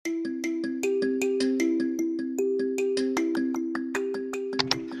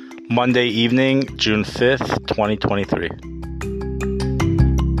Monday evening, June 5th, 2023.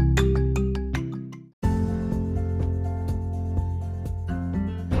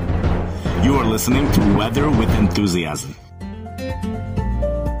 You are listening to Weather with Enthusiasm.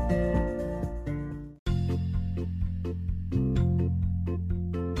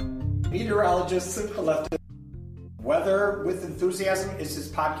 Meteorologist Simcha Lefton. Weather with Enthusiasm is his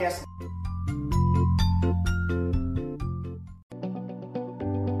podcast.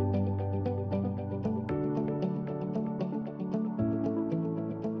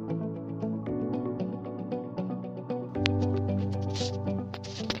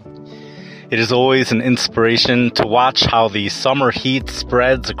 It is always an inspiration to watch how the summer heat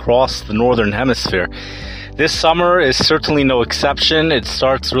spreads across the northern hemisphere. This summer is certainly no exception. It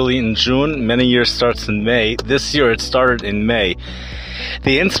starts really in June. Many years starts in May. This year it started in May.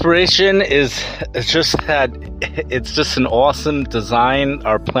 The inspiration is just that it's just an awesome design,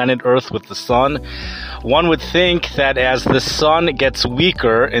 our planet Earth with the sun. One would think that as the sun gets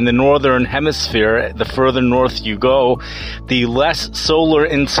weaker in the northern hemisphere, the further north you go, the less solar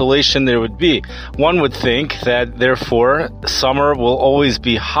insolation there would be. One would think that, therefore, summer will always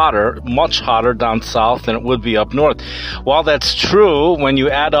be hotter, much hotter down south than it would be up north. While that's true, when you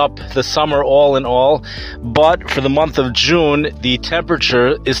add up the summer all in all, but for the month of June, the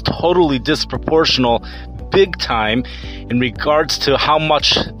temperature is totally disproportional, big time, in regards to how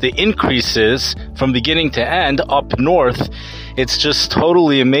much the increase is from beginning to end up north. It's just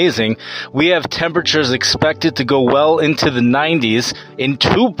totally amazing. We have temperatures expected to go well into the 90s in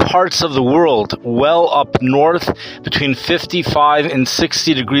two parts of the world, well up north, between 55 and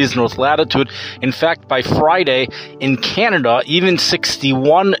 60 degrees north latitude. In fact, by Friday in Canada, even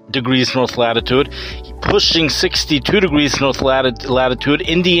 61 degrees north latitude, pushing 62 degrees north latitude,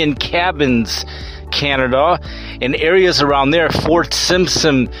 Indian cabins, Canada, and areas around there, Fort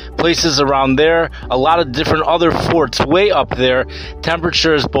Simpson, places around there, a lot of different other forts way up there.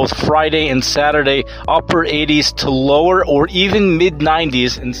 Temperatures both Friday and Saturday, upper 80s to lower or even mid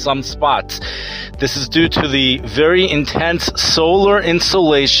 90s in some spots. This is due to the very intense solar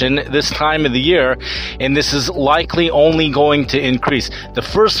insolation this time of the year, and this is likely only going to increase. The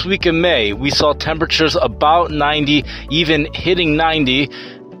first week of May, we saw temperatures about 90, even hitting 90,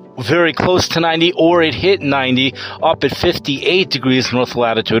 very close to 90, or it hit 90 up at 58 degrees north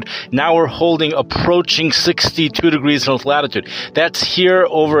latitude. Now we're approaching 62 degrees north latitude. That's here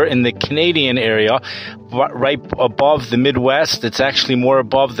over in the Canadian area, right above the Midwest. It's actually more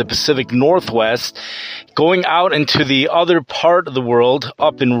above the Pacific Northwest. Going out into the other part of the world,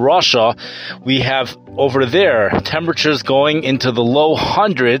 up in Russia, we have over there temperatures going into the low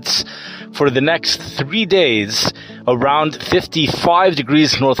hundreds for the next 3 days, around 55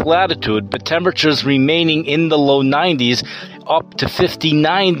 degrees north latitude, but temperatures remaining in the low 90s up to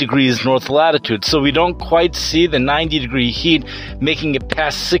 59 degrees north latitude. So we don't quite see the 90-degree heat making it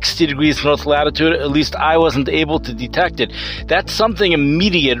past 60 degrees north latitude. At least I wasn't able to detect it. That's something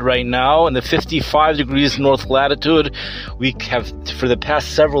immediate right now in the 55 degrees north latitude. We have, for the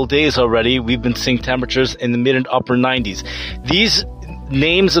past several days already, we've been seeing temperatures in the mid and upper 90s. These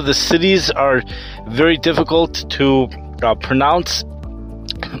names of the cities are very difficult to pronounce.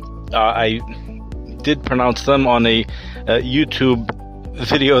 I did pronounce them on a YouTube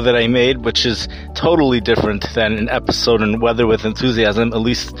video that I made, which is totally different than an episode in Weather with Enthusiasm, at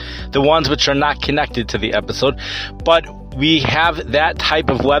least the ones which are not connected to the episode. But we have that type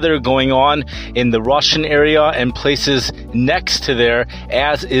of weather going on in the Russian area and places next to there,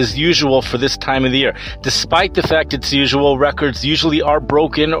 as is usual for this time of the year. Despite the fact it's usual, records usually are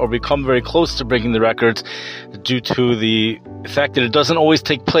broken or become very close to breaking the records due to the fact that it doesn't always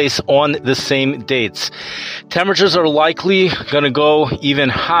take place on the same dates. Temperatures are likely going to go even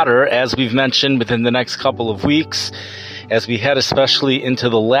hotter, as we've mentioned, within the next couple of weeks. As we head especially into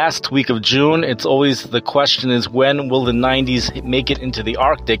the last week of June, it's always the question is, when will the 90s make it into the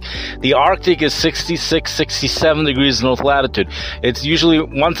Arctic? The Arctic is 66, 67 degrees north latitude. It's usually,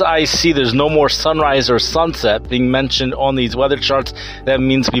 once I see there's no more sunrise or sunset being mentioned on these weather charts, that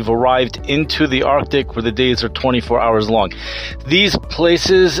means we've arrived into the Arctic where the days are 24 hours long. These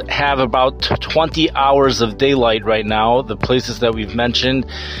places have about 20 hours of daylight right now, the places that we've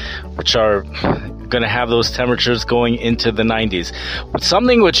mentioned, which are going to have those temperatures going into the 90s.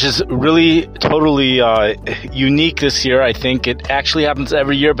 Something which is really totally unique this year, I think it actually happens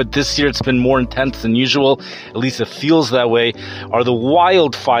every year, but this year it's been more intense than usual, at least it feels that way, are the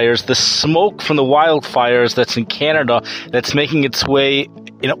wildfires, the smoke from the wildfires that's in Canada that's making its way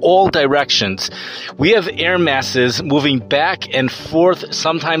in all directions. We have air masses moving back and forth.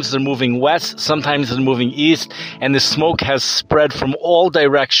 Sometimes they're moving west, sometimes they're moving east, and the smoke has spread from all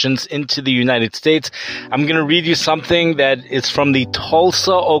directions into the United States. I'm going to read you something that is from the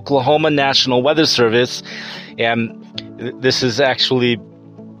Tulsa, Oklahoma National Weather Service, and this is actually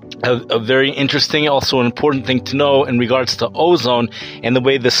a very interesting, also an important thing to know in regards to ozone and the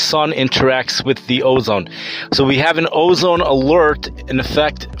way the sun interacts with the ozone. So we have an ozone alert in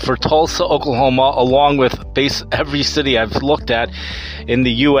effect for Tulsa, Oklahoma, along with every city I've looked at in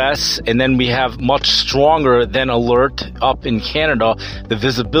the U.S., and then we have much stronger than alert up in Canada. The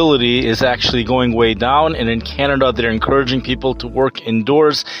visibility is actually going way down, and in Canada they're encouraging people to work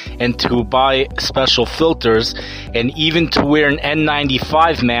indoors and to buy special filters and even to wear an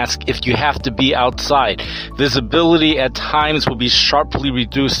N95 mask if you have to be outside. Visibility at times will be sharply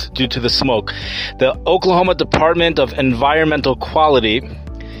reduced due to the smoke. The Oklahoma Department of Environmental Quality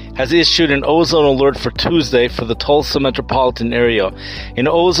has issued an ozone alert for Tuesday for the Tulsa metropolitan area. An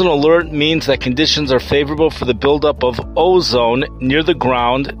ozone alert means that conditions are favorable for the buildup of ozone near the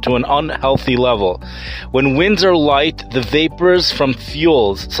ground to an unhealthy level. When winds are light, the vapors from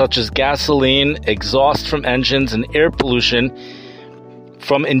fuels such as gasoline, exhaust from engines, and air pollution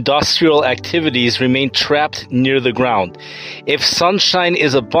from industrial activities remain trapped near the ground. If sunshine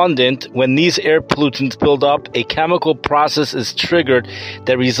is abundant, when these air pollutants build up, a chemical process is triggered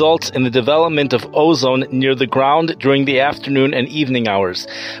that results in the development of ozone near the ground during the afternoon and evening hours.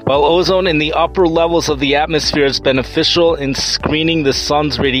 While ozone in the upper levels of the atmosphere is beneficial in screening the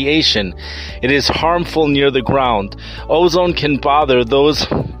sun's radiation, it is harmful near the ground. Ozone can bother those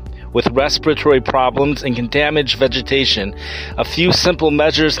with respiratory problems and can damage vegetation. A few simple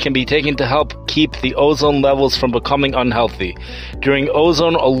measures can be taken to help keep the ozone levels from becoming unhealthy. During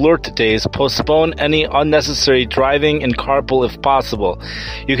ozone alert days, postpone any unnecessary driving and carpool if possible.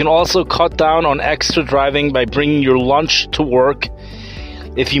 You can also cut down on extra driving by bringing your lunch to work.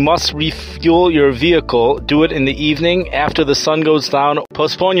 If you must refuel your vehicle, do it in the evening after the sun goes down.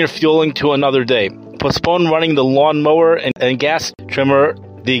 Postpone your fueling to another day. Postpone running the lawnmower and gas trimmer.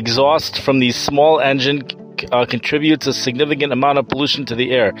 The exhaust from these small engines contributes a significant amount of pollution to the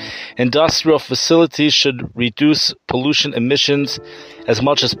air. Industrial facilities should reduce pollution emissions as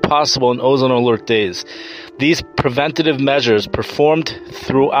much as possible in ozone alert days. These preventative measures performed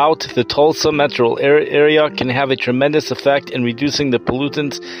throughout the Tulsa metro area can have a tremendous effect in reducing the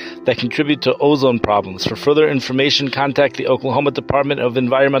pollutants that contribute to ozone problems. For further information, contact the Oklahoma Department of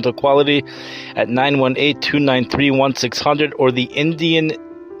Environmental Quality at 918-293-1600 or the Indian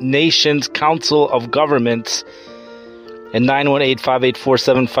Nations Council of Governments and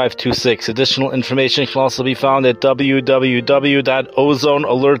 918-584-7526. Additional information can also be found at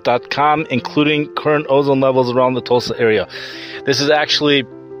www.ozonealert.com, including current ozone levels around the Tulsa area. This is actually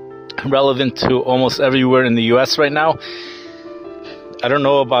relevant to almost everywhere in the U.S. right now. I don't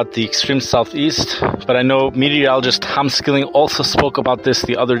know about the extreme southeast, but I know meteorologist Tom Skilling also spoke about this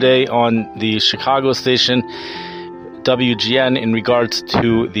the other day on the Chicago station WGN in regards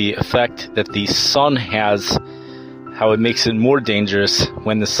to the effect that the sun has, how it makes it more dangerous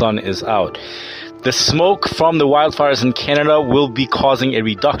when the sun is out. The smoke from the wildfires in Canada will be causing a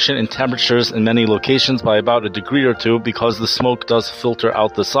reduction in temperatures in many locations by about a degree or two because the smoke does filter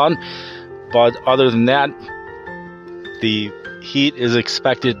out the sun. But other than that, the heat is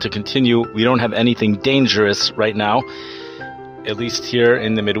expected to continue. We don't have anything dangerous right now, at least here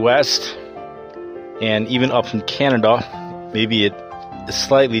in the Midwest. And even up in Canada, maybe it is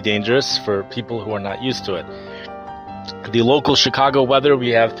slightly dangerous for people who are not used to it. The local Chicago weather, we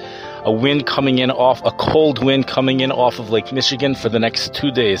have a cold wind coming in off of Lake Michigan for the next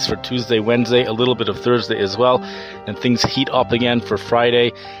 2 days, for Tuesday, Wednesday, a little bit of Thursday as well. And things heat up again for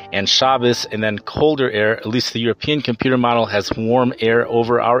Friday and Shabbos, and then colder air. At least the European computer model has warm air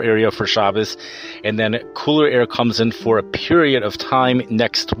over our area for Shabbos. And then cooler air comes in for a period of time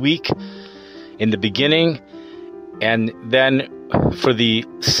next week in the beginning. And then for the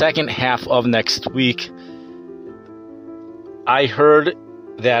second half of next week, I heard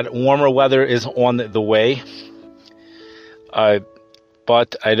that warmer weather is on the way,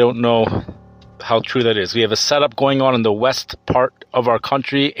 but I don't know how true that is. We have a setup going on in the west part of our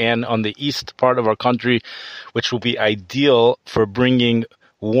country and on the east part of our country, which will be ideal for bringing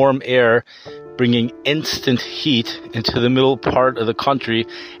warm air, bringing instant heat into the middle part of the country.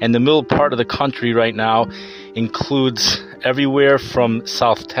 And the middle part of the country right now includes everywhere from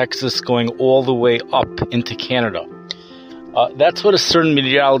South Texas going all the way up into Canada. That's what a certain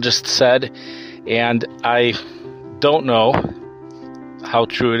meteorologist said, and I don't know how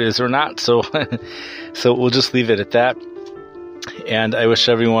true it is or not, so we'll just leave it at that. And I wish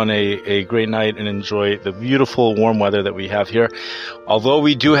everyone a great night and enjoy the beautiful warm weather that we have here. Although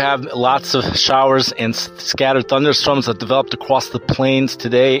we do have lots of showers and scattered thunderstorms that developed across the plains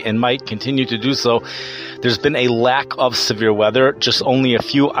today and might continue to do so, there's been a lack of severe weather, just only a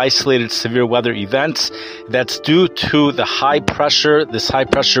few isolated severe weather events. That's due to the this high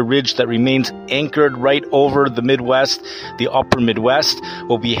pressure ridge that remains anchored right over the Midwest, the upper Midwest.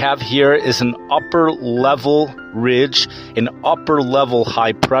 What we have here is an upper level ridge, an upper level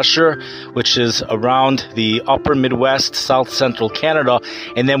high pressure, which is around the upper Midwest, south central Canada.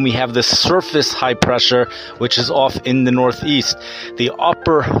 And then we have the surface high pressure, which is off in the northeast. The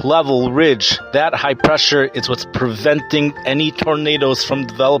upper level ridge, that high pressure is what's preventing any tornadoes from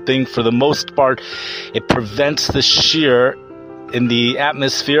developing for the most part. It prevents the shear in the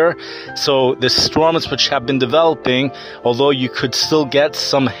atmosphere. So the storms which have been developing, although you could still get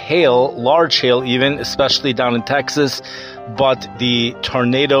some hail, large hail even, especially down in Texas, but the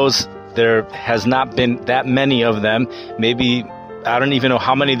tornadoes, there has not been that many of them. Maybe, I don't even know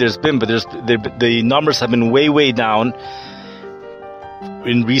how many there's been, but the numbers have been way down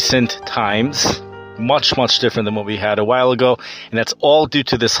in recent times. Much different than what we had a while ago. And that's all due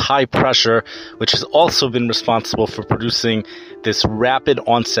to this high pressure, which has also been responsible for producing this rapid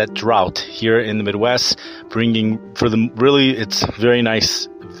onset drought here in the Midwest, it's very nice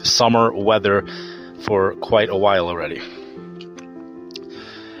summer weather for quite a while already.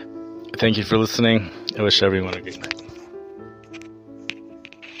 Thank you for listening. I wish everyone a great night.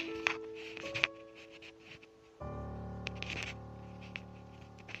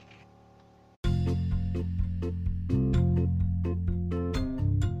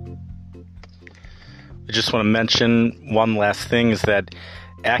 I just want to mention one last thing is that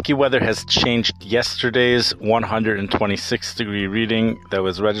AccuWeather has changed yesterday's 126 degree reading that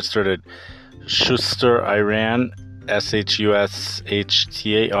was registered at Shuster, Iran, Shushtar,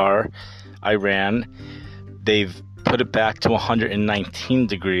 Iran. They've put it back to 119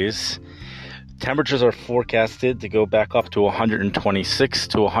 degrees. Temperatures are forecasted to go back up to 126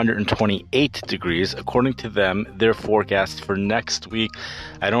 to 128 degrees. According to them, their forecast for next week.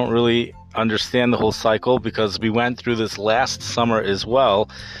 I don't really understand the whole cycle because we went through this last summer as well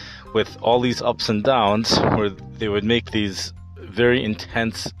with all these ups and downs where they would make these very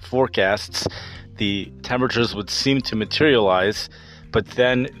intense forecasts. The temperatures would seem to materialize, but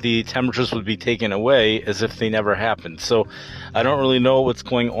then the temperatures would be taken away as if they never happened. So I don't really know what's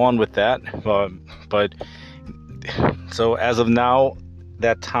going on with that. But so as of now,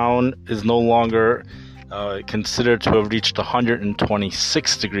 that town is no longer considered to have reached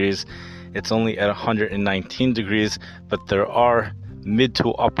 126 degrees. It's only at 119 degrees, but there are mid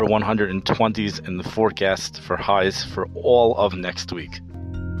to upper 120s in the forecast for highs for all of next week.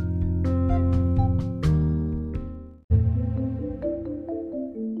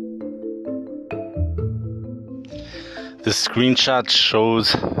 The screenshot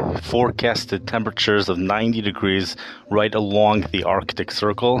shows forecasted temperatures of 90 degrees right along the Arctic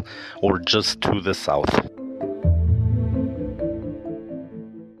Circle or just to the south.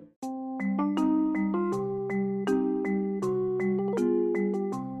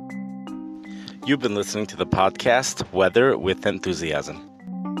 You've been listening to the podcast Weather with Enthusiasm.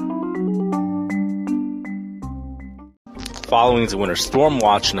 Following is a winter storm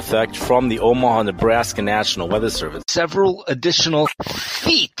watch in effect from the Omaha, Nebraska National Weather Service. Several additional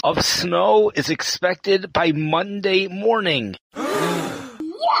feet of snow is expected by Monday morning.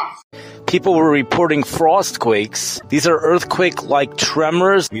 People were reporting frost quakes. These are earthquake-like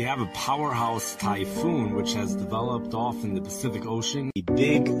tremors. We have a powerhouse typhoon which has developed off in the Pacific Ocean. A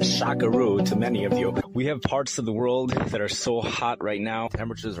big shockaroo to many of you. We have parts of the world that are so hot right now.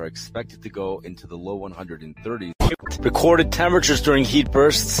 Temperatures are expected to go into the low 130s. Recorded temperatures during heat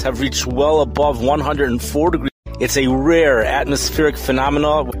bursts have reached well above 104 degrees. It's a rare atmospheric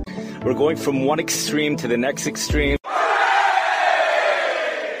phenomenon. We're going from one extreme to the next extreme.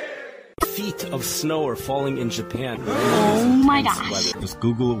 Feet of snow are falling in Japan. Oh my gosh. Just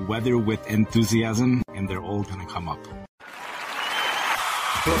Google weather with enthusiasm and they're all gonna come up.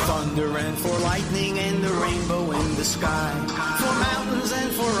 For thunder and for lightning and the rainbow in the sky.